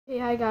Hey,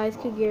 hi guys,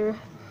 Kid here.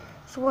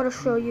 Just want to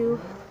show you.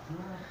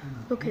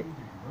 Look at.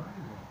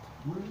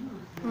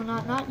 No,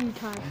 not you,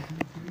 Ty.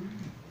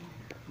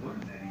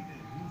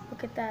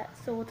 Look at that.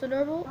 So what's a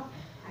normal?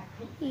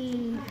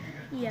 Yeah.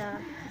 Yeah.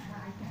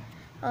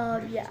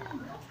 Um. Yeah.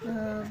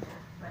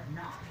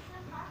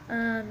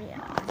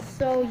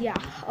 So yeah.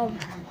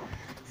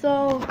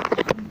 So.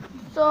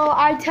 So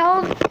I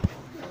tell him.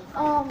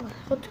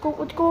 Let's go.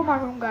 Let's go in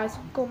my room, guys.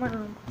 Let's go in my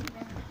room.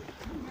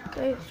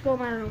 Okay. Let's go in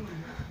my room.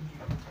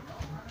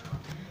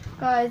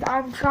 Guys,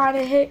 I'm trying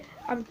to hit.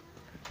 I'm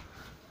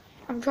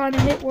trying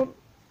to hit one.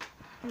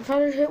 I'm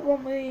trying to hit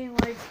 1 million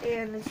likes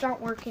and it's not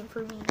working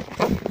for me.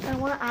 And I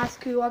want to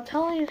ask you, I'm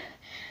telling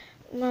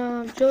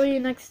Joey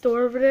next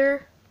door over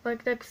there,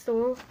 like next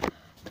door,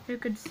 you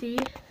could see,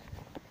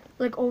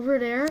 like over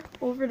there,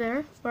 where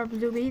I'm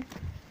zooming,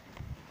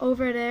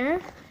 over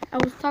there. I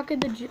was talking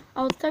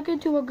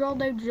to a girl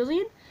named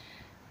Jillian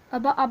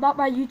about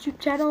my YouTube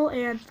channel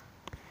and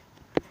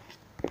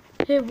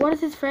one of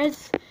his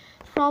friends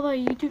from my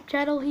YouTube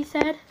channel, he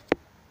said,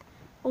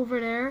 over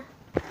there,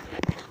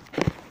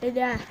 and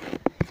yeah.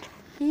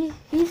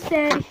 He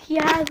said he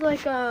has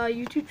like a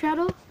YouTube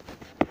channel.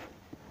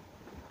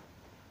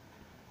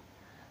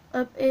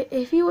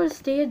 If he were to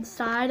stay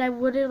inside, I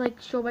wouldn't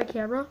like show my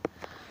camera.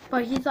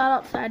 But he's not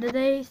outside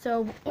today,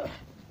 so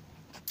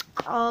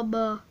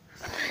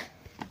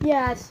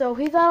yeah. So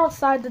he's not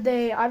outside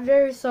today. I'm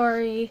very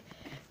sorry,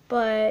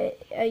 but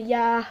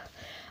yeah,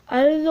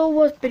 I don't know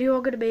what video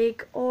I'm gonna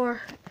make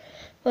or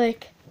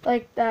like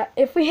that.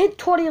 If we hit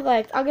 20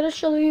 likes, I'm gonna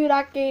show you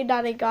that game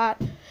that I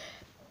got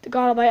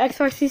on my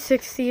Xbox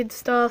 360 and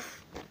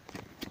stuff.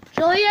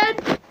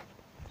 Jillian?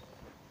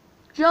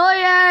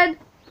 Jillian?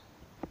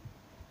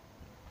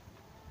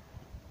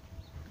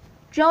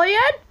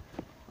 Jillian?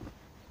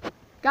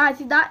 Guys,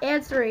 he's not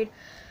answering.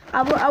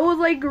 I was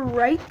like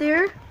right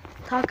there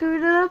talking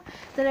to him.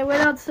 Then I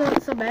went on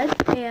some bed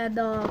and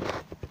I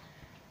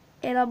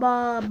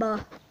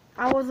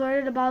was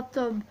learning about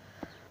some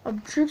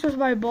tricks with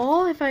my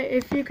ball.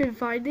 If you can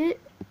find it,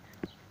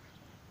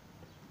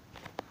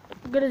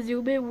 I'm gonna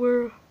zoom in.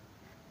 We're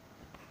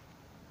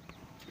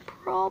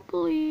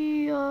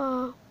probably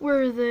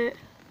where is it?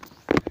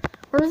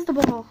 Where's the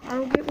ball? I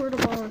don't get where the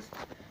ball is.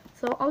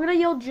 So I'm gonna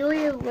yell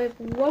Jillian like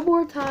one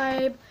more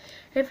time.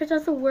 If it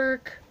doesn't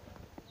work,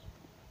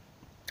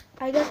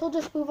 I guess we'll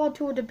just move on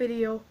to the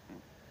video.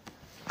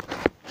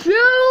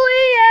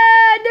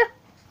 Julian!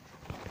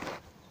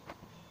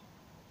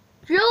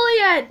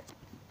 Julian!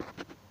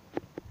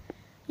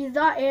 He's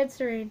not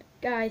answering.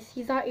 Guys,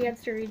 he's not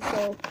answering,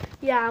 so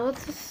yeah,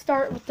 let's just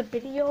start with the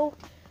video.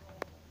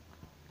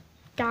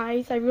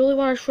 Guys, I really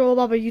want to show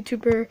about my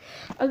YouTuber.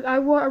 I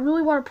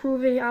really want to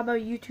prove it I'm a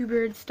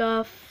YouTuber and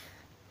stuff.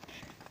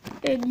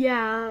 And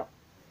yeah.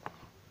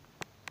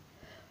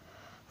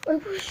 I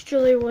wish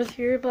Julian was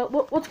here,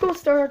 but let's go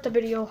start the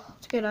video.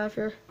 Let's get out of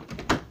here.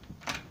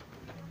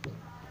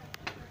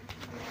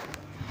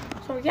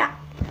 So yeah,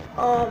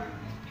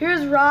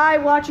 here's Rye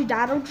watching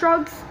Dino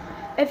Trunks.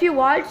 If you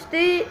watched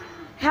it,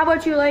 how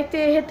much you liked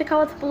it, hit the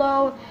comments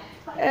below,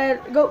 and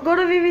go to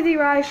VVD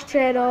Rye's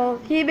channel.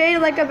 He made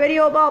like a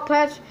video about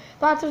Plants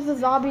vs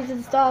Zombies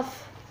and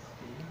stuff.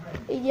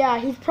 Yeah,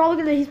 he's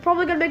probably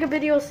gonna make a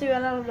video soon.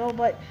 I don't know,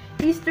 but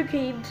Easter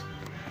came,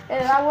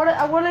 and I want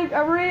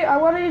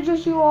to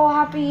introduce you all.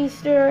 Happy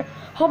Easter.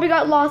 Hope you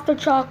got lost of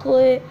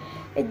chocolate.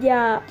 And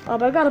yeah, I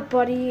got a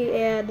buddy,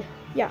 and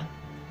yeah.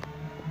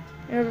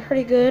 They're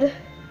pretty good.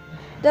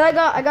 Then I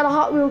got a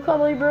Hot Wheel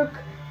Cuddly Brook.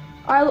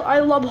 I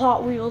love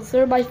Hot Wheels.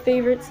 They're my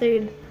favorite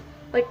scene.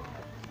 Like,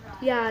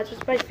 yeah, it's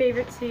just my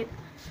favorite scene.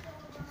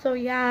 So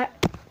yeah,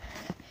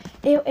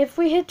 if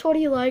we hit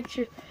 20 likes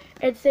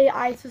and say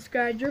I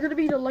subscribed, you're gonna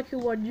be the lucky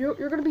one.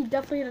 You're gonna be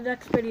definitely in the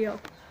next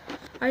video.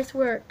 I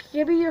swear.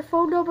 Give me your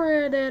phone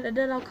number and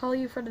then I'll call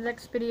you for the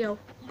next video.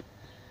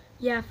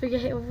 Yeah, if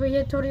we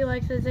hit 20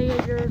 likes and say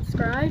you're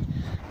subscribed,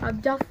 I'm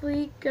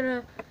definitely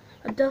gonna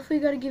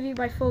give you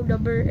my phone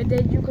number, and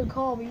then you can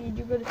call me, and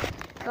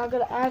I'm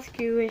gonna ask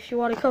you if you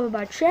want to come on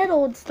my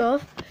channel and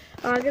stuff.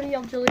 I'm gonna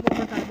yell Jillian one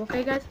more time,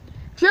 okay, guys?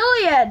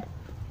 Jillian!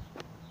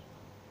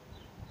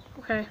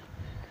 Okay.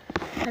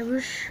 I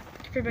wish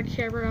I could get my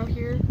camera out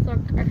here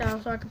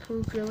so I can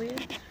prove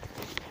Jillian.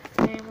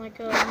 I'm like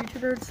a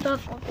YouTuber and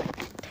stuff.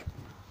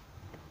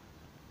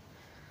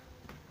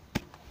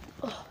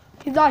 Oh,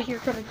 he's not here,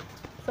 coming.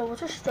 So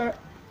let's just start.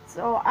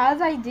 So as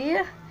I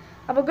did,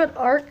 I'm a good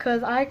art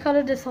because I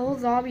colored this whole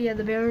zombie in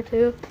the mirror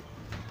too.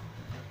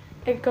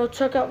 And go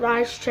check out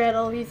Rye's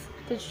channel. His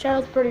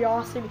channel's pretty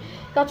awesome.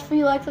 He got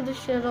 3 likes on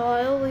this channel.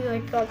 I only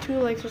like got 2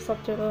 likes or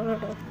something. I don't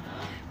know.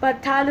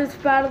 But Tyler's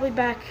finally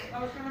back.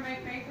 I was gonna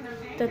make bacon and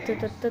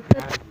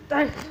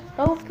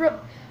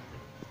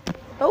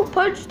Don't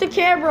punch the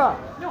camera.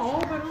 No,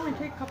 but it'll only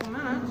take a couple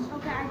minutes.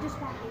 Okay, I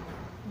just want bacon.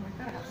 Oh, I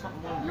gotta have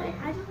something more No,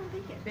 bacon. I just want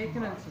bacon.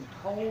 Bacon and some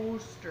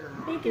toast or...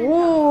 Bacon.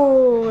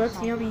 Ooh,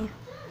 that's yummy.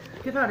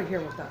 Get out of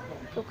here with that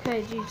thing.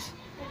 Okay, jeez.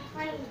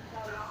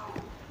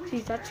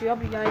 Jeez, that's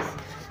yummy, guys.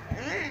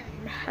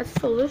 That's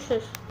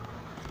delicious.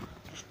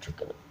 Just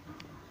check it out.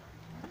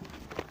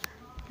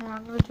 And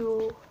I'm gonna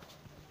do.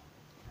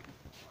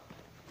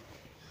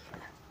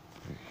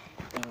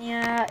 And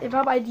yeah,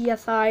 about my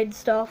DSI and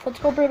stuff. Let's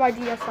go bring my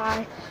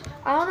DSI.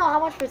 I don't know how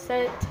much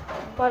percent,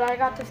 but I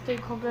got this game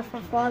called Grand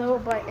Theft Auto,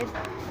 but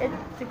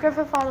the Grand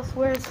Theft Auto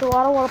swears, so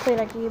I don't want to play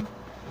that game.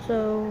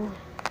 So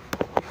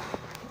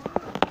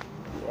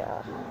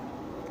yeah.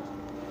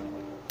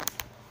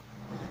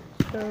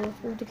 So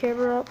let's move the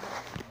camera up.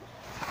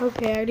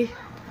 Okay, Eddie.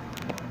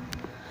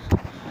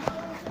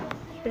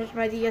 Here's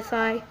my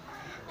DSI.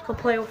 Let's go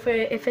play with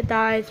it. If it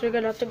dies, we're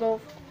gonna have to go.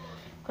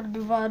 Gonna be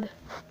fun.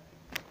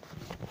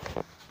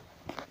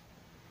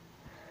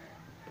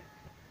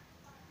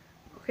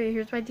 Okay,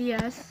 here's my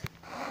DS.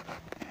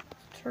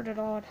 Turn it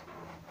on.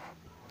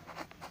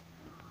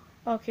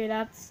 Okay,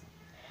 that's.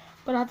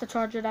 But I have to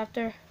charge it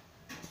after.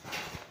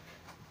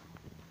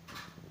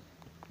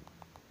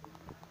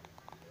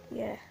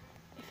 Yeah,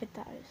 if it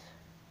dies.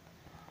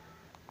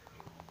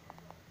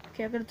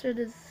 Okay, I'm gonna turn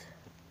this.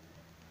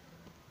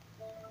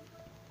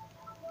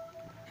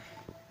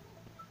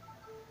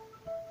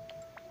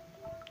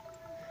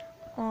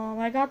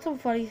 I got some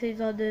funny things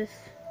on this.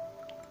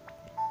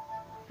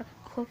 I can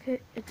click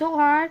it. It's so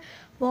hard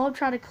while I'm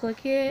trying to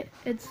click it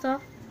and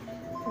stuff.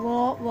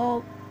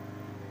 Well.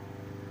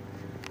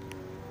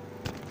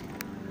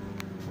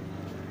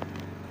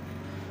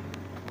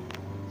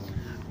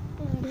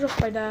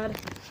 Just my dad.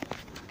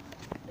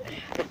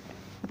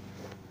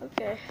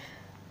 Okay.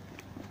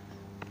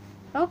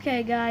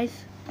 Okay,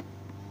 guys.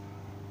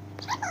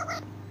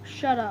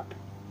 Shut up.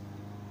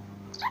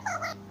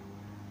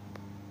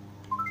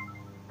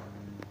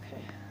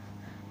 Okay.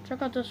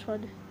 Check out this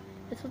one.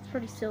 This one's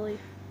pretty silly.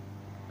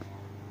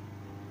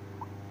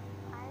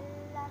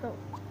 So.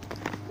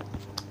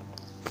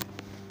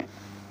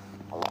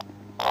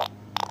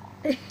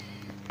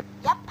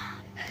 Yep.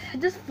 I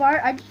just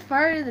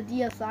fired the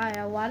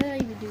DSI. Why did I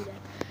even do that?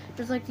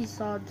 Just like these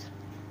songs.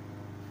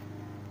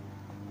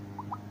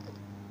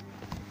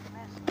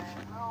 Miss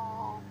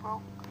Monroe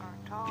broke her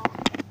toe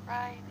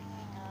riding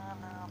on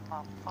a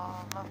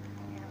buffalo,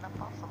 and a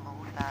buffalo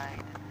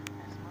died.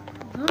 Miss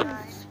Monroe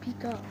died.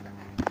 Speak up.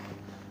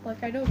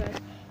 Like I know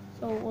that.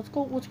 So let's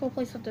go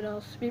play something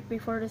else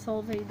before this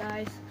whole thing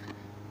dies.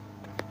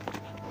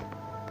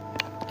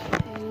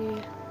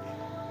 Okay.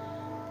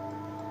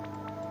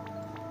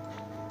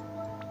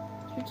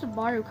 Here's some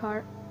Mario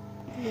Kart.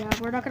 Yeah,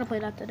 we're not gonna play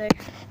that today.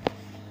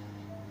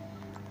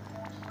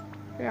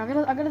 Here, I'm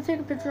gonna take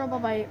a picture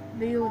of my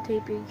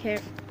videotaping here.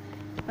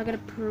 I'm gonna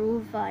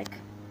prove like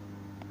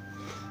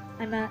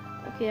I'm at.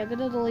 Okay, I'm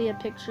gonna delete a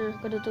picture.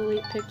 I'm gonna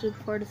delete a picture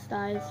before this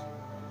dies.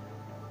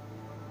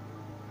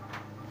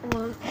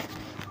 Hold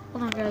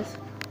on, guys.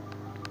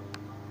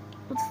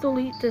 Let's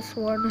delete this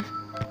one.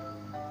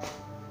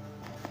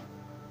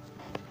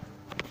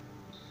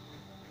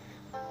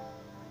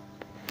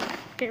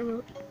 Okay,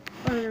 oh,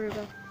 there we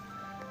go.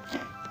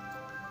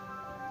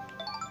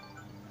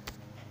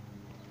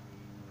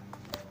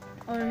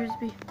 Oh,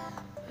 here's me.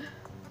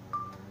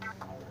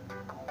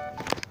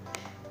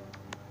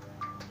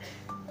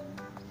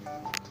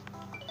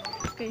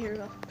 Okay, here we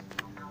go.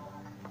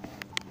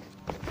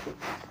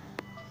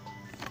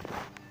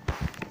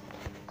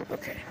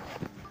 Okay.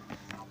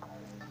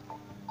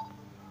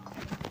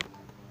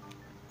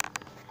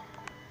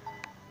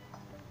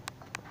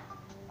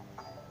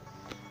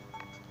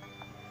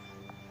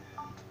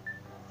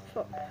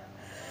 So,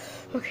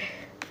 okay.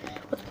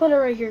 Let's put it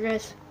right here,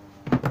 guys.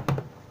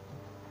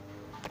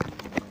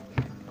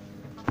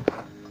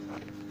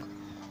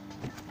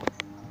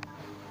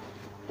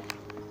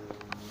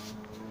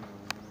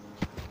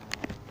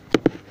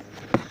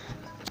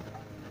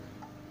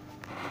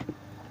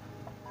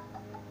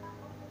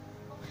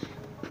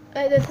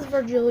 Hey, this is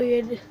for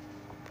Julian.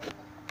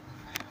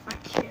 My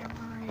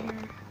camera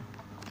here.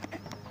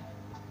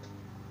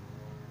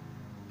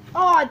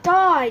 Oh, I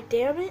died,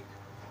 damn it.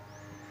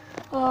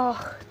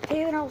 Oh,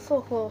 damn it, I was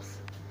so close.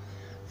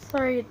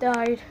 Sorry it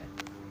died.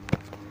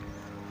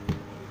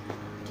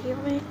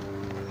 Damn it.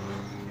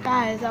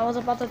 Guys, I was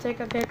about to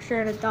take a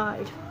picture and it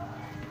died.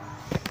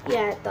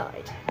 Yeah, it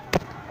died.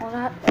 Well,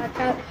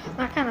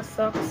 that kind of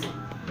sucks.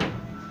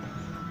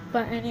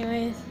 But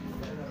anyways.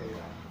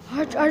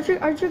 Aren't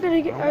you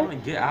gonna get? I want to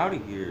get out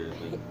of here.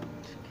 Like,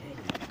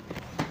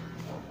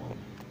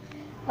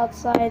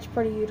 outside, it's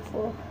pretty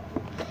beautiful.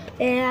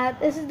 And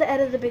this is the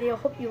end of the video.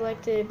 Hope you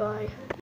liked it. Bye.